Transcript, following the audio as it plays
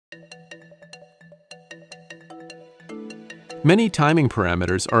Many timing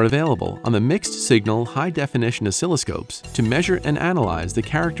parameters are available on the mixed-signal high-definition oscilloscopes to measure and analyze the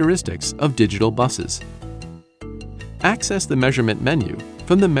characteristics of digital buses. Access the measurement menu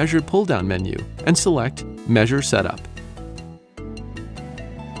from the Measure pull-down menu and select Measure Setup.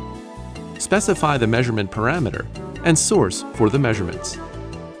 Specify the measurement parameter and source for the measurements.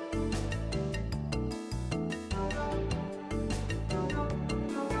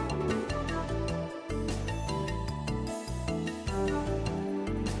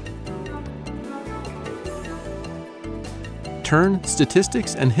 Turn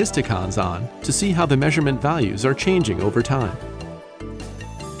Statistics and Histogons on to see how the measurement values are changing over time.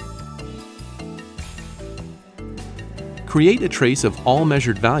 Create a trace of all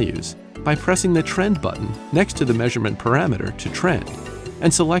measured values by pressing the Trend button next to the measurement parameter to trend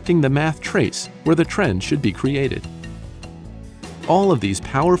and selecting the Math trace where the trend should be created. All of these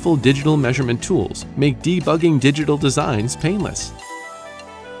powerful digital measurement tools make debugging digital designs painless.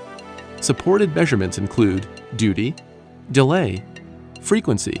 Supported measurements include duty, delay,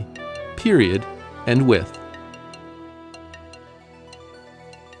 frequency, period, and width.